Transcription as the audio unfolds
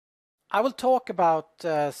I will talk about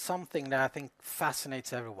something that I think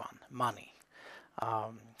fascinates everyone, money.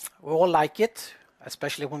 We all like it,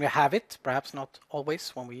 especially when we have it, perhaps not always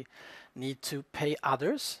when we need to pay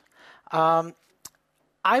others.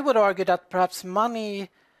 I would argue that perhaps money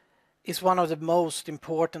is one of the most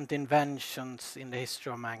important inventions in the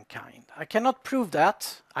history of mankind. I cannot prove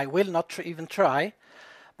that. I will not even try.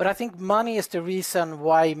 But I think money is the reason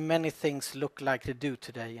why many things look like they do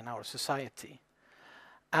today in our society.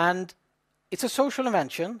 And it's a social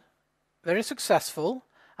invention, very successful,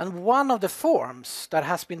 and one of the forms that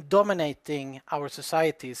has been dominating our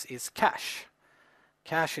societies is cash.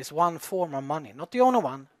 Cash is one form of money, not the only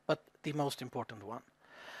one, but the most important one.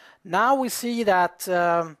 Now we see that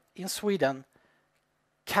in Sweden,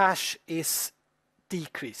 cash is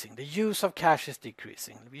decreasing. The use of cash is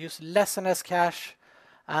decreasing. We use less and less cash,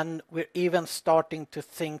 and we're even starting to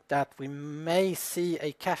think that we may see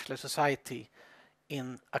a cashless society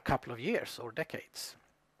in a couple of years or decades.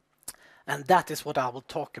 And that is what I will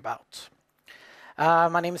talk about.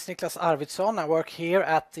 My name is Niklas Arvidsson. I work here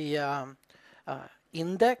at the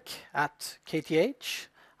INDEC at KTH.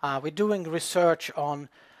 We're doing research on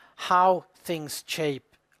how things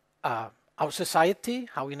shape our society,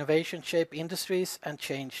 how innovation shape industries and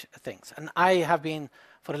change things. And I have been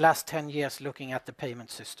for the last 10 years looking at the payment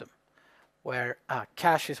system, where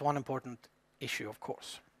cash is one important issue, of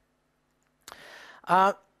course.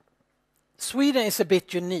 Sweden is a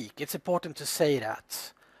bit unique. It's important to say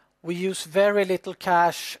that. We use very little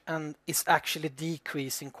cash and it's actually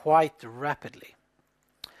decreasing quite rapidly.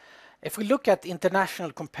 If we look at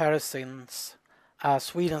international comparisons,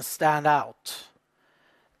 Sweden stand out.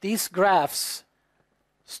 These graphs,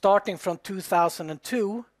 starting from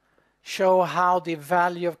 2002, show how the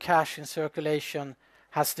value of cash in circulation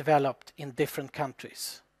has developed in different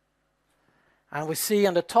countries. And we see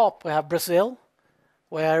on the top we have Brazil,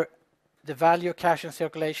 where the value of cash in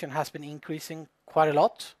circulation has been increasing quite a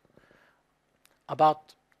lot,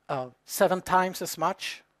 about 7 times as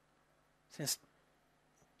much since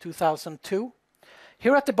 2002.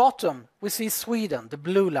 Here at the bottom we see Sweden, the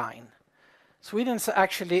blue line. Sweden is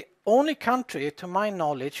actually the only country, to my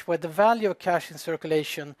knowledge, where the value of cash in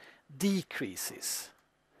circulation decreases.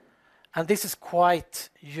 And this is quite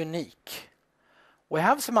unique. We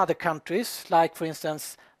have some other countries, like for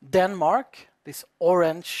instance Denmark, this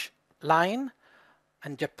orange line,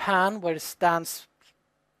 and Japan, where it stands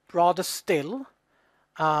rather still.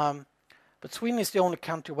 But Sweden is the only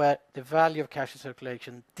country where the value of cash in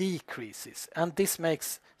circulation decreases. And this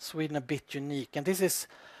makes Sweden a bit unique. And this is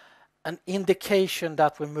an indication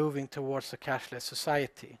that we're moving towards a cashless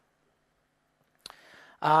society.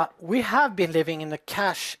 We have been living in a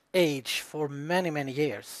cash age for many, many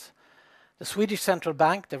years. The Swedish central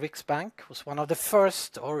bank, the Riksbank, was one of the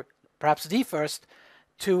first, or perhaps the first,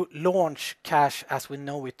 to launch cash as we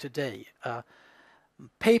know it today.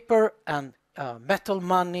 Paper and metal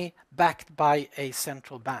money backed by a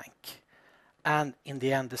central bank, and in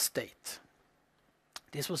the end the state.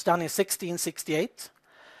 This was done in 1668.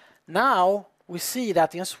 Now we see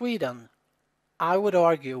that in Sweden, I would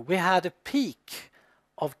argue, we had a peak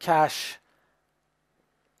of cash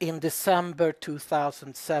in December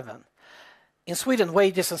 2007. In Sweden,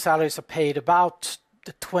 wages and salaries are paid about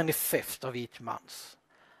the 25th of each month.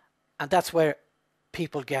 And that's where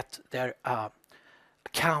people get their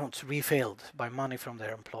accounts refilled by money from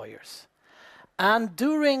their employers. And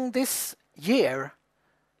during this year,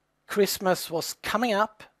 Christmas was coming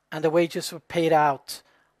up and the wages were paid out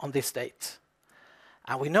on this date.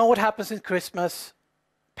 And we know what happens in Christmas.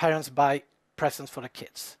 Parents buy presents for the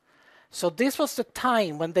kids. So this was the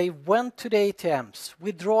time when they went to the ATMs,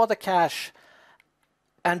 withdraw the cash,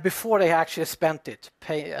 and before they actually spent it,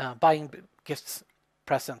 buying gifts,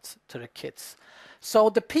 presents to the kids. So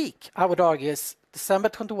the peak, I would argue, is December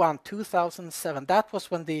 21, 2007. That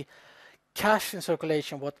was when the cash in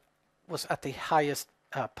circulation was at the highest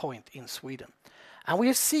point in Sweden. And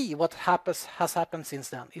we see what has happened since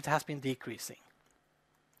then. It has been decreasing.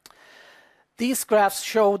 These graphs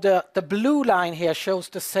show the blue line here shows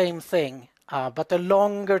the same thing, but a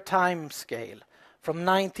longer time scale from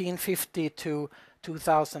 1950 to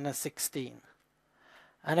 2016.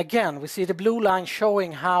 And again, we see the blue line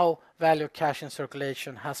showing how value of cash in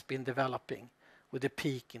circulation has been developing with a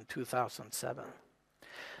peak in 2007.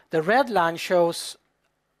 The red line shows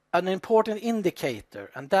an important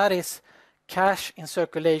indicator, and that is cash in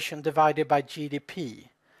circulation divided by GDP.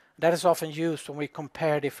 That is often used when we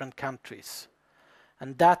compare different countries.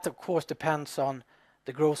 And that, of course, depends on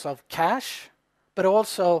the growth of cash, but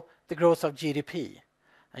also the growth of GDP.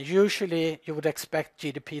 And usually you would expect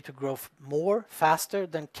GDP to grow more, faster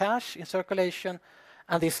than cash in circulation,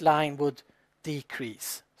 and this line would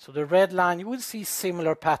decrease. So the red line, you will see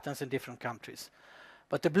similar patterns in different countries.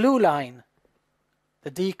 But the blue line,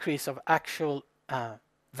 the decrease of actual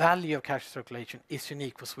value of cash circulation, is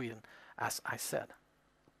unique for Sweden, as I said.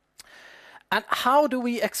 And how do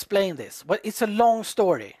we explain this? Well, it's a long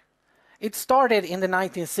story. It started in the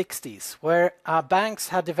 1960s, where banks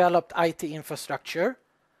had developed IT infrastructure,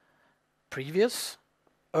 previous,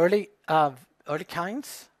 early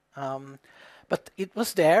kinds, but it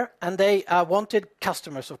was there, and they wanted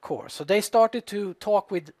customers, of course. So they started to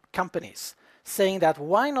talk with companies, saying that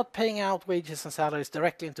why not paying out wages and salaries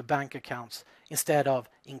directly into bank accounts instead of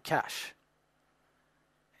in cash?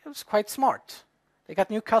 It was quite smart. They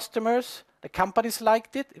got new customers. The companies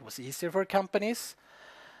liked it. It was easier for companies.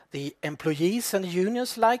 The employees and the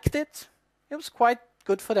unions liked it. It was quite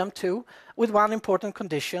good for them too, with one important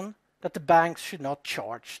condition, that the banks should not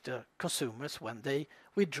charge the consumers when they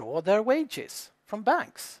withdraw their wages from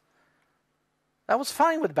banks. That was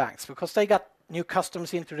fine with banks because they got new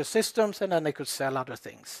customers into the systems, and then they could sell other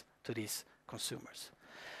things to these consumers.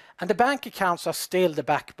 And the bank accounts are still the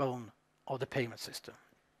backbone of the payment system.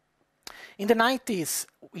 In the 90s,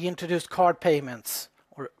 we introduced card payments,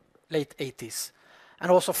 or late 80s, and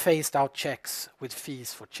also phased out checks with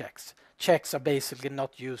fees for checks. Checks are basically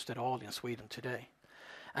not used at all in Sweden today.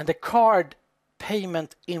 And the card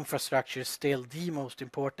payment infrastructure is still the most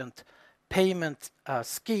important payment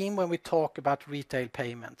scheme when we talk about retail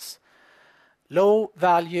payments. Low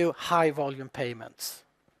value, high volume payments.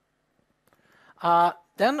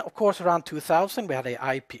 Then, of course, around 2000, we had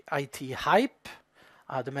a IT hype,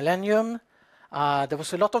 the millennium. There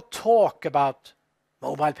was a lot of talk about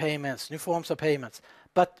mobile payments, new forms of payments,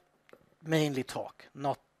 but mainly talk,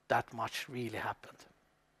 not that much really happened.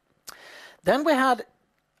 Then we had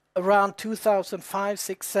around 2005,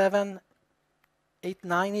 6, 7, 8,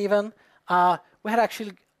 9 even, we had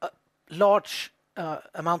actually a large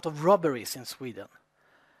amount of robberies in Sweden.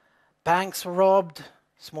 Banks were robbed,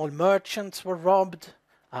 small merchants were robbed,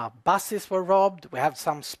 buses were robbed. We have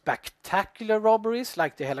some spectacular robberies,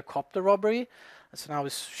 like the helicopter robbery. That's now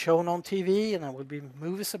is shown on TV, and there will be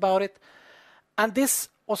movies about it. And this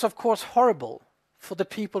was, of course, horrible for the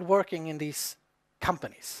people working in these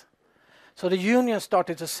companies. So the union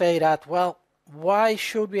started to say that, well, why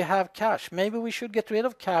should we have cash? Maybe we should get rid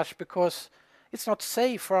of cash because it's not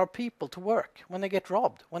safe for our people to work when they get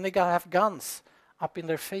robbed, when they have guns up in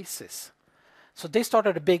their faces. So they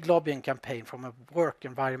started a big lobbying campaign from a work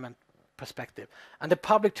environment perspective. And the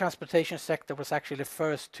public transportation sector was actually the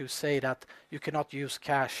first to say that you cannot use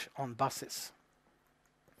cash on buses.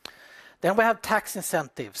 Then we have tax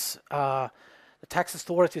incentives. The tax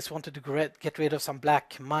authorities wanted to get rid of some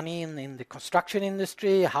black money in the construction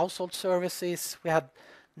industry, household services. We had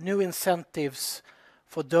new incentives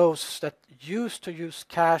for those that used to use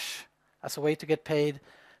cash as a way to get paid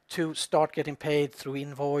to start getting paid through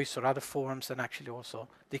invoice or other forms, and actually also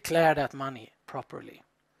declare that money properly.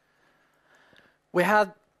 We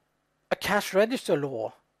had a cash register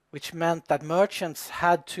law, which meant that merchants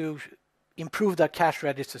had to improve their cash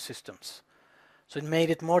register systems. So it made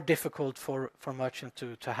it more difficult for merchants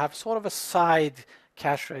to have sort of a side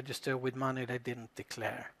cash register with money they didn't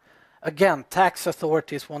declare. Again, tax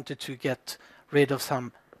authorities wanted to get rid of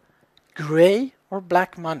some gray or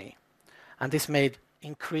black money, and this made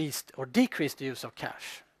increased or decreased the use of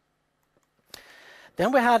cash.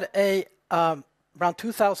 Then we had around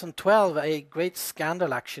 2012 a great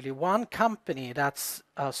scandal actually. One company that's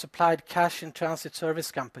supplied cash in transit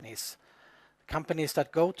service companies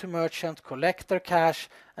that go to merchants, collect their cash,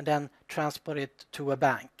 and then transport it to a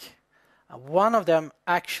bank. One of them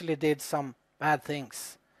actually did some bad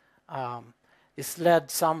things. This led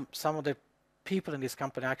some of the people in this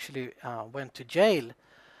company actually went to jail.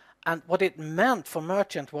 And what it meant for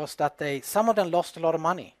merchants was that some of them lost a lot of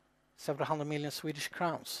money, several hundred million Swedish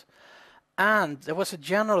crowns. And there was a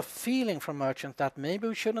general feeling from merchants that maybe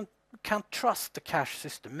we can't trust the cash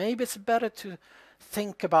system. Maybe it's better to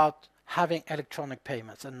think about having electronic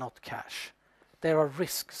payments and not cash. There are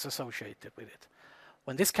risks associated with it.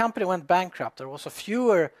 When this company went bankrupt, there was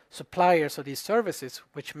fewer suppliers of these services,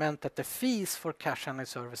 which meant that the fees for cash handling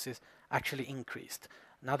services actually increased.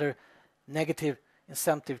 Another negative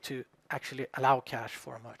incentive to actually allow cash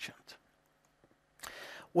for a merchant.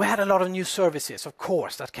 We had a lot of new services, of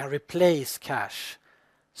course, that can replace cash.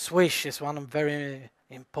 Swish is one very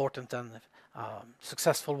important and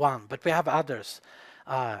successful one, but we have others.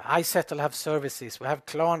 iSettle have services, we have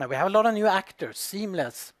Klarna, we have a lot of new actors,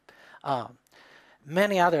 Seamless,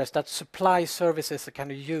 many others that supply services that can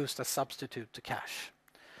be used as substitute to cash.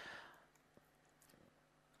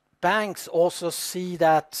 Banks also see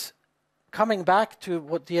that coming back to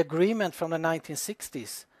what the agreement from the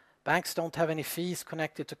 1960s, banks don't have any fees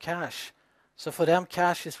connected to cash. So for them,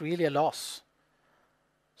 cash is really a loss.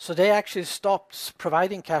 So they actually stopped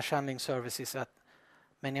providing cash handling services at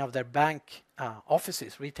many of their bank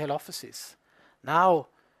offices, retail offices. Now,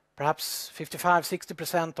 perhaps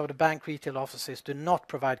 55-60% of the bank retail offices do not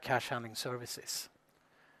provide cash handling services.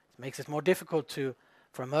 It makes it more difficult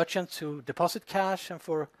for a merchant to deposit cash and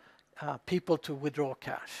for people to withdraw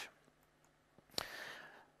cash,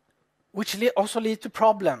 which also lead to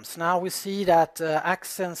problems. Now we see that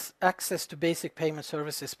access to basic payment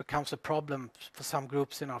services becomes a problem for some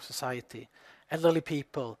groups in our society. Elderly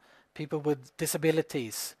people, people with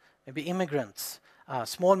disabilities, maybe immigrants.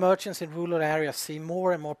 Small merchants in rural areas see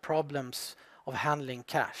more and more problems of handling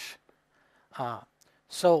cash.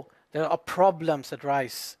 So there are problems that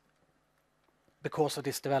rise because of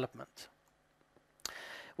this development,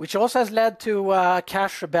 which also has led to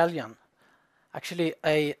cash rebellion. Actually,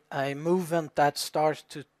 a movement that starts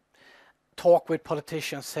to talk with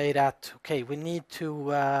politicians, say that, okay, we need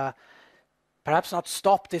to perhaps not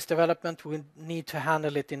stop this development, we need to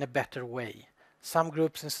handle it in a better way. Some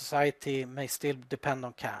groups in society may still depend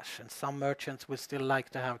on cash, and some merchants will still like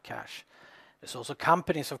to have cash. There's also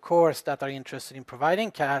companies, of course, that are interested in providing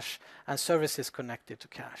cash and services connected to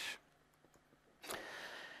cash.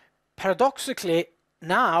 Paradoxically,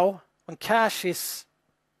 now, when cash is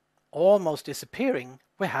almost disappearing,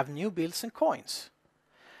 we have new bills and coins.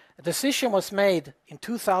 A decision was made in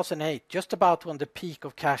 2008, just about when the peak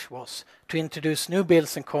of cash was, to introduce new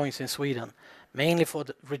bills and coins in Sweden, mainly for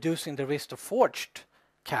reducing the risk of forged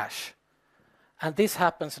cash. And this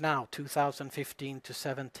happens now, 2015 to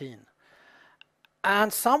 17.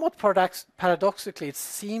 And somewhat paradoxically, it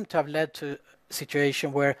seemed to have led to a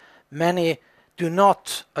situation where many do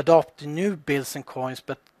not adopt the new bills and coins,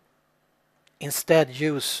 but instead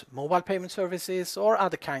use mobile payment services or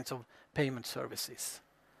other kinds of payment services.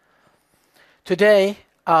 Today,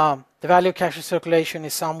 the value of cash in circulation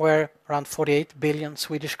is somewhere around 48 billion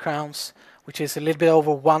Swedish crowns, which is a little bit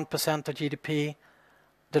over 1% of GDP,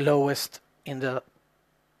 the lowest in the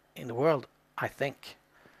world, I think.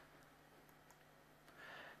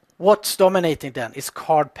 What's dominating then is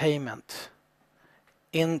card payment.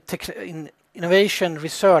 In innovation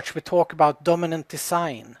research, we talk about dominant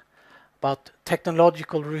design, about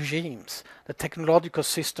technological regimes, the technological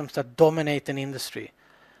systems that dominate an industry.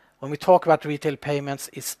 When we talk about retail payments,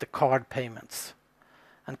 it's the card payments.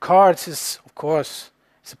 And cards is, of course,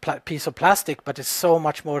 it's a piece of plastic, but it's so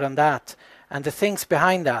much more than that. And the things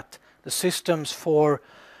behind that, the systems for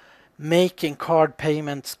making card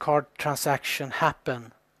payments, card transaction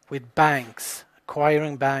happen with banks,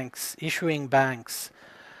 acquiring banks, issuing banks,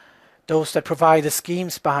 those that provide the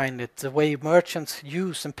schemes behind it, the way merchants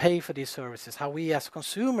use and pay for these services, how we as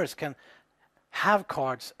consumers can have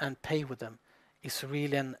cards and pay with them, is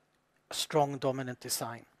really a strong dominant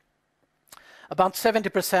design. About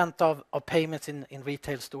 70% of payments in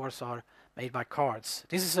retail stores are made by cards.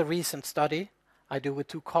 This is a recent study I do with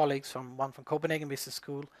two colleagues, one from Copenhagen Business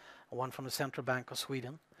School and one from the Central Bank of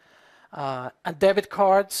Sweden. And debit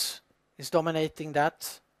cards is dominating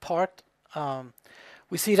that part.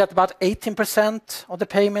 We see that about 18% of the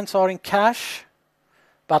payments are in cash,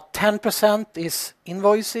 about 10% is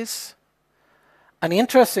invoices, and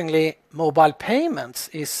interestingly, mobile payments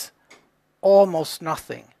is almost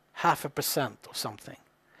nothing, 0.5% or something.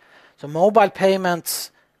 So mobile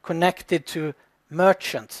payments connected to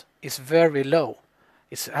merchants is very low.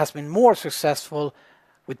 It has been more successful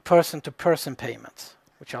with person-to-person payments,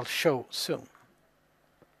 which I'll show soon.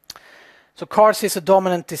 So cards is a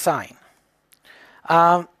dominant design.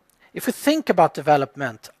 If we think about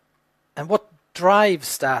development and what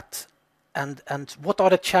drives that and what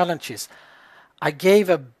are the challenges, I gave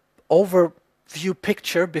an overview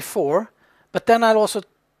picture before, but then I'll also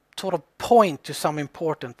sort of point to some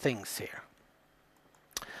important things here.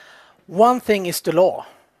 One thing is the law.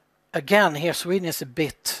 Again, here Sweden is a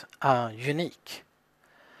bit unique.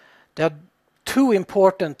 There are two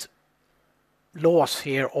important laws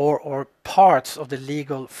here or parts of the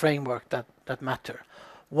legal framework that matter.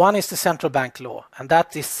 One is the central bank law, and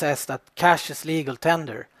that says that cash is legal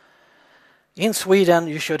tender. In Sweden,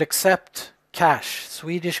 you should accept cash,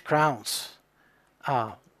 Swedish crowns,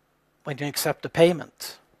 when you accept the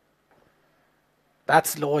payment.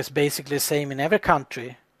 That law is basically the same in every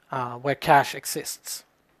country where cash exists.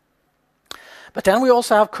 But then we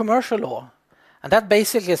also have commercial law, and that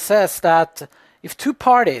basically says that if two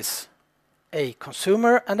parties, a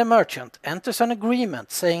consumer and a merchant, enters an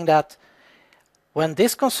agreement saying that when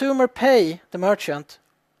this consumer pay the merchant,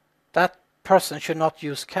 that person should not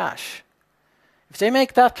use cash. If they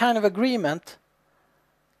make that kind of agreement,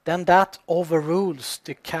 then that overrules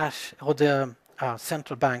the cash or the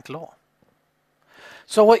central bank law.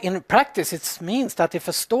 So in practice, it means that if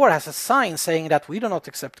a store has a sign saying that we do not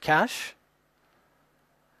accept cash,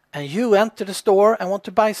 and you enter the store and want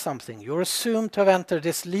to buy something, you're assumed to have entered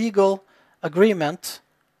this legal agreement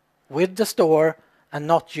with the store and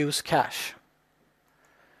not use cash.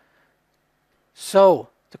 So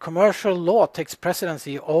the commercial law takes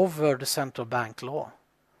precedency over the central bank law.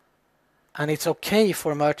 And it's okay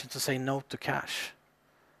for a merchant to say no to cash.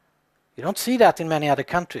 You don't see that in many other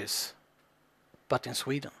countries, but in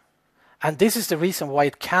Sweden. And this is the reason why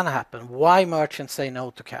it can happen, why merchants say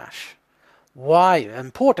no to cash. Why, an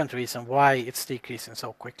important reason why it's decreasing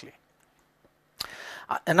so quickly.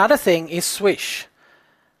 Another thing is Swish.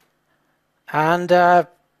 And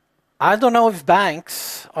I don't know if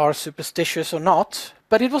banks are superstitious or not,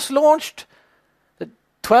 but it was launched the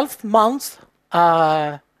 12th month,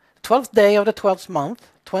 12th day of the 12th month,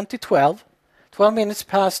 2012, 12 minutes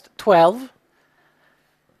past 12.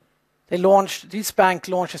 This bank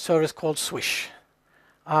launched a service called Swish.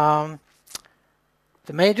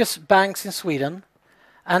 The major banks in Sweden.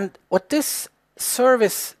 And what this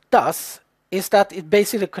service does is that it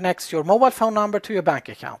basically connects your mobile phone number to your bank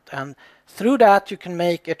account. And through that, you can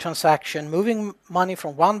make a transaction, moving money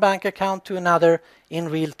from one bank account to another in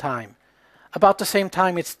real time. About the same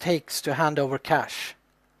time it takes to hand over cash,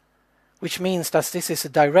 which means that this is a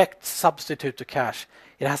direct substitute to cash.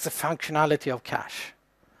 It has the functionality of cash,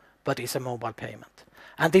 but it's a mobile payment.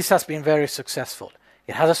 And this has been very successful.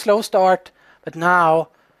 It had a slow start, but now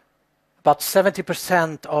about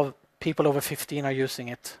 70% of people over 15 are using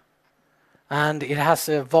it. And it has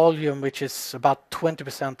a volume which is about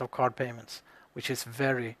 20% of card payments, which is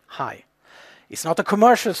very high. It's not a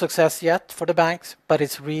commercial success yet for the banks, but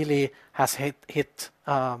it really has hit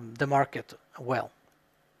the market well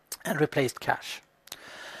and replaced cash.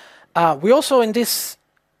 We also, in this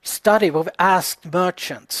study, we've asked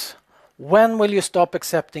merchants, when will you stop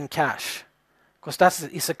accepting cash? Because that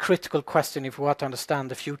is a critical question if we want to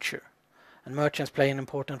understand the future. And merchants play an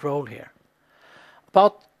important role here.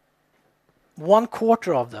 About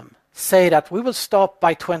 1/4 of them say that we will stop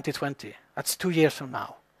by 2020. That's 2 years from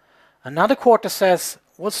now. Another quarter says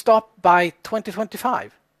we'll stop by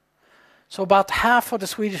 2025. So about half of the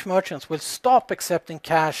Swedish merchants will stop accepting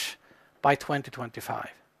cash by 2025.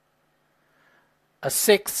 A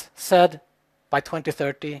sixth said by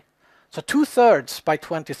 2030. So 2/3 by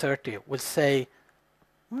 2030 will say,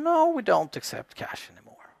 no, we don't accept cash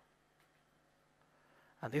anymore.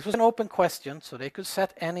 And this was an open question, so they could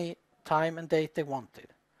set any time and date they wanted.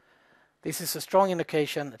 This is a strong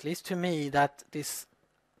indication, at least to me, that this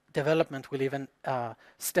development will even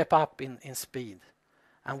step up in speed.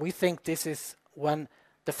 And we think this is when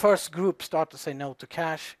the first group start to say no to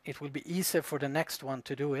cash, it will be easier for the next one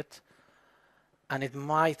to do it. And it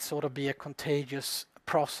might sort of be a contagious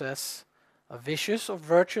process, a vicious or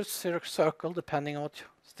virtuous circle, depending on what you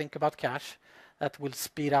think about cash, that will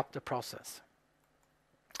speed up the process.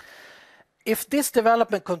 If this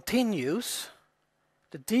development continues,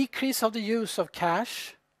 the decrease of the use of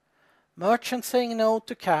cash, merchants saying no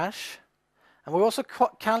to cash, and we also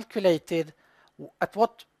calculated at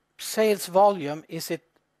what sales volume is it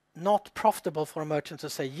not profitable for a merchant to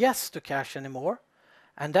say yes to cash anymore,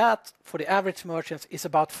 and that for the average merchants is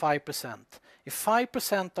about 5%. If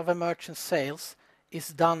 5% of a merchant's sales is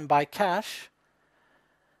done by cash,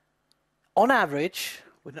 on average,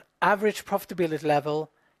 with an average profitability level,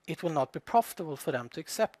 it will not be profitable for them to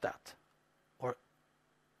accept that. Or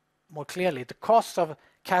more clearly, the cost of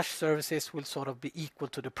cash services will sort of be equal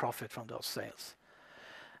to the profit from those sales.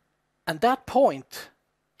 And that point,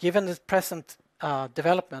 given the present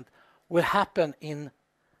development, will happen in,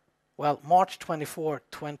 March 24,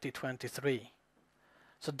 2023.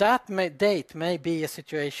 So that date may be a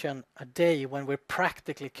situation, a day when we're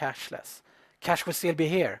practically cashless. Cash will still be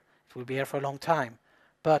here. It will be here for a long time.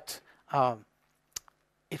 But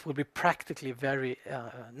it will be practically very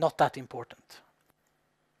not that important.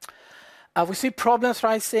 We see problems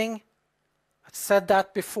rising. I've said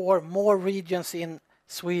that before, more regions in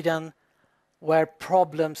Sweden where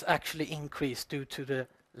problems actually increase due to the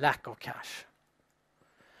lack of cash.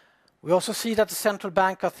 We also see that the central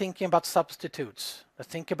bank are thinking about substitutes. They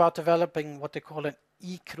think about developing what they call an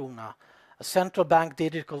e-krona, a central bank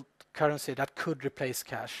digital currency that could replace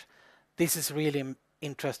cash. This is really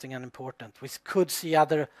interesting and important. We could see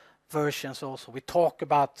other versions also. We talk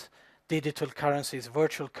about digital currencies,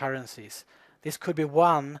 virtual currencies. This could be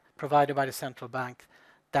one provided by the central bank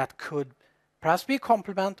that could perhaps be a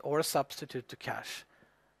complement or a substitute to cash.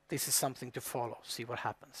 This is something to follow, see what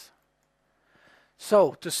happens.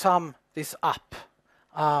 So to sum this up,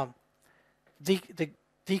 the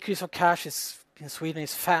decrease of cash in Sweden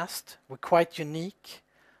is fast. We're quite unique.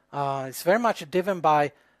 It's very much driven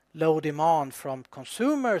by low demand from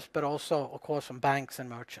consumers, but also, of course, from banks and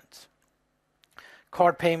merchants.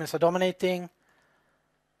 Card payments are dominating.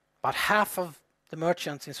 About half of the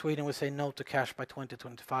merchants in Sweden will say no to cash by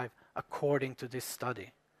 2025, according to this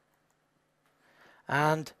study.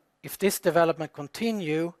 And if this development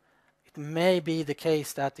continue, it may be the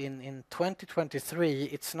case that in 2023,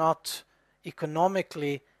 it's not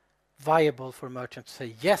economically viable for merchants to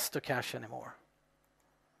say yes to cash anymore.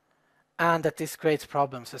 And that this creates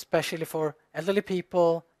problems, especially for elderly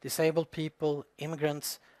people, disabled people,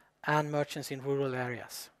 immigrants, and merchants in rural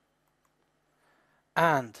areas.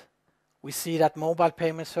 And we see that mobile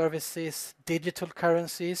payment services, digital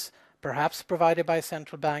currencies, perhaps provided by a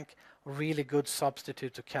central bank, are really good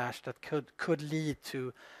substitute to cash that could lead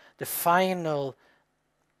to the final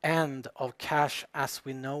end of cash as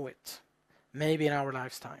we know it, maybe in our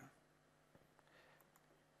lifetime.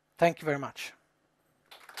 Thank you very much.